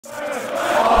Hello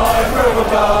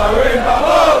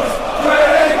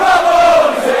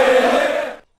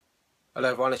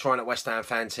everyone, it's Ryan at West Ham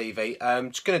Fan TV.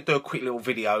 Just going to do a quick little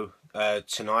video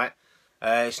tonight.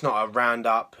 It's not a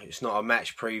roundup, it's not a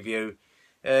match preview.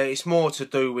 It's more to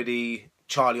do with the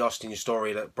Charlie Austin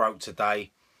story that broke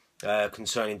today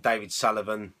concerning David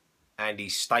Sullivan and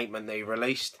his statement that he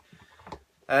released.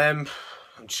 I'm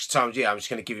just going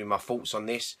to give you my thoughts on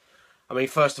this. I mean,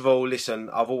 first of all, listen,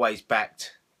 I've always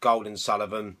backed Golden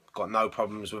Sullivan, got no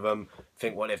problems with them. I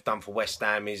think what they've done for West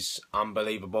Ham is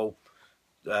unbelievable.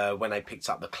 When they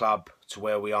picked up the club to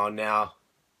where we are now,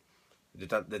 they've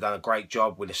done a great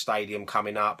job with the stadium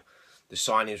coming up, the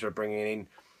signings we're bringing in.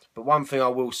 But one thing I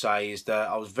will say is that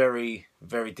I was very,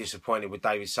 very disappointed with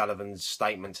David Sullivan's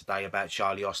statement today about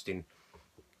Charlie Austin.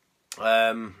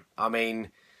 I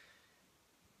mean,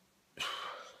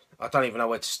 I don't even know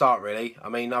where to start, really. I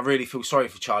mean, I really feel sorry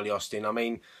for Charlie Austin. I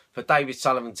mean, for David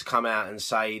Sullivan to come out and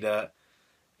say that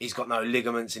he's got no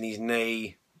ligaments in his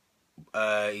knee,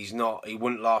 he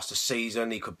wouldn't last a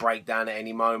season, he could break down at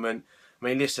any moment. I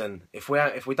mean, listen, if we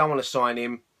don't want to sign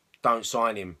him, don't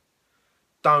sign him.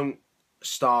 Don't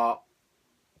start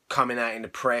coming out in the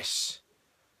press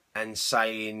and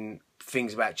saying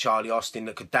things about Charlie Austin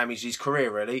that could damage his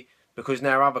career, really, because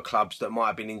now other clubs that might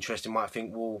have been interested might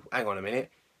think, well, hang on a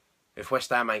minute, if West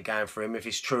Ham ain't going for him, if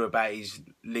it's true about his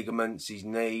ligaments, his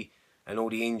knee and all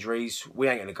the injuries, we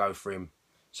ain't going to go for him.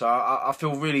 So I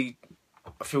feel really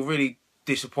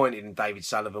disappointed in David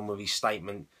Sullivan with his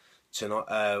statement tonight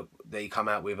that he come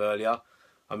out with earlier.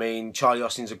 I mean, Charlie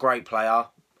Austin's a great player.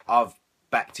 I've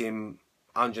backed him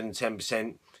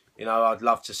 110%. You know, I'd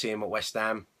love to see him at West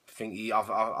Ham. I think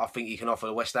he can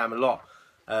offer West Ham a lot.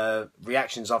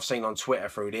 Reactions I've seen on Twitter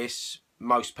through this,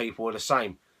 most people are the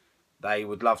same. They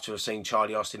would love to have seen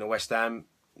Charlie Austin at West Ham.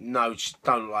 No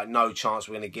chance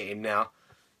we're going to get him now,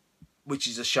 which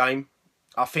is a shame.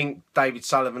 I think David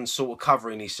Sullivan's sort of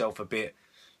covering himself a bit.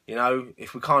 You know,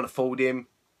 if we can't afford him,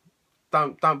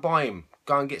 don't buy him.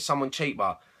 Go and get someone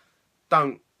cheaper.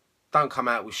 Don't come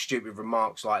out with stupid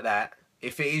remarks like that.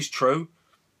 If it is true,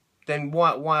 then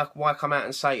why come out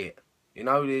and say it? You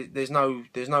know, there's no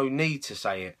need to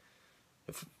say it.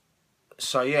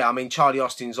 So yeah, I mean, Charlie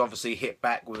Austin's obviously hit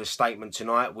back with a statement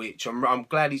tonight, which I'm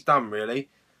glad he's done,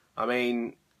 really. I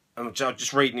mean, I'm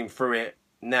just reading him through it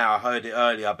now. I heard it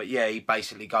earlier, but yeah, he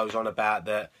basically goes on about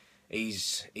that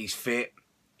he's fit,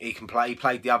 he can play. He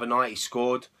played the other night, he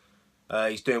scored.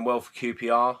 He's doing well for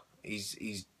QPR.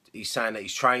 He's saying that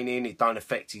he's training, it don't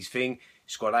affect his thing.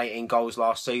 He scored 18 goals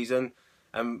last season.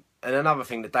 And another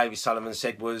thing that David Sullivan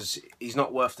said was he's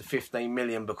not worth the 15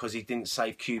 million because he didn't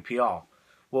save QPR.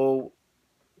 Well,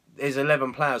 there's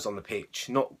 11 players on the pitch,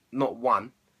 not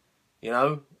one. You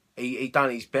know, he done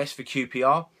his best for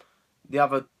QPR. The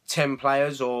other 10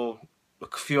 players or a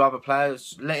few other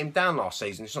players let him down last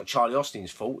season. It's not Charlie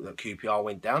Austin's fault that QPR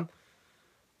went down.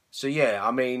 So yeah,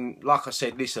 I mean, like I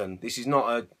said, listen, this is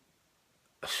not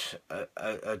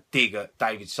a dig at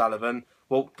David Sullivan.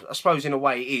 Well, I suppose in a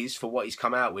way it is for what he's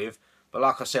come out with. But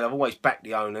like I said, I've always backed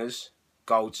the owners,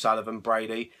 Gold, Sullivan,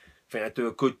 Brady. I think they do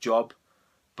a good job.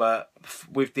 But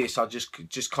with this, I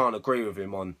just can't agree with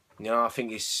him on. You know, I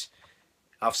think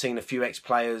I've seen a few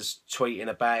ex-players tweeting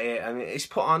about it, and it's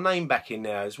put our name back in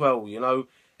there as well. You know,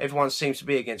 everyone seems to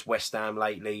be against West Ham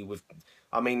lately.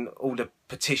 I mean, all the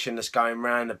petition that's going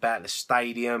around about the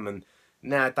stadium, and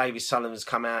now David Sullivan's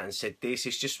come out and said this.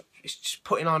 It's just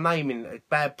putting our name in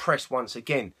bad press once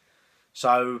again.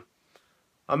 So,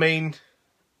 I mean,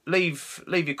 leave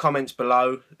your comments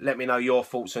below. Let me know your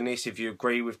thoughts on this. If you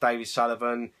agree with David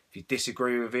Sullivan, if you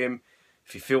disagree with him,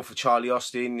 if you feel for Charlie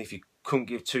Austin, if you couldn't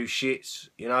give two shits,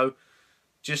 you know,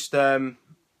 just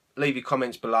leave your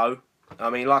comments below. I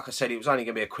mean, like I said, it was only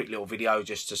going to be a quick little video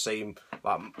just to see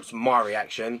my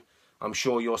reaction. I'm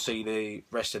sure you'll see the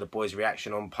rest of the boys'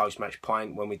 reaction on post-match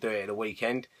pint when we do it at the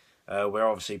weekend. We're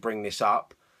obviously bringing this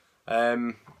up.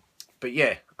 But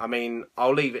yeah, I mean,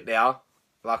 I'll leave it there.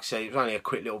 Like I said, it was only a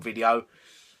quick little video.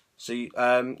 So,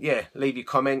 yeah, leave your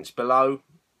comments below.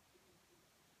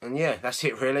 And yeah, that's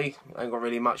it really. I ain't got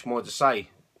really much more to say.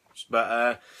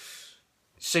 But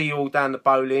see you all down the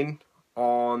bowling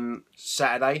on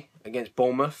Saturday against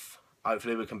Bournemouth.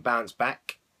 Hopefully we can bounce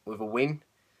back with a win.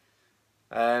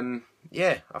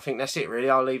 Yeah, I think that's it really.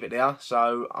 I'll leave it there.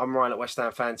 So I'm Ryan at West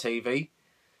Ham Fan TV.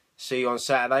 See you on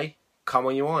Saturday. Come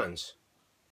on, you Irons.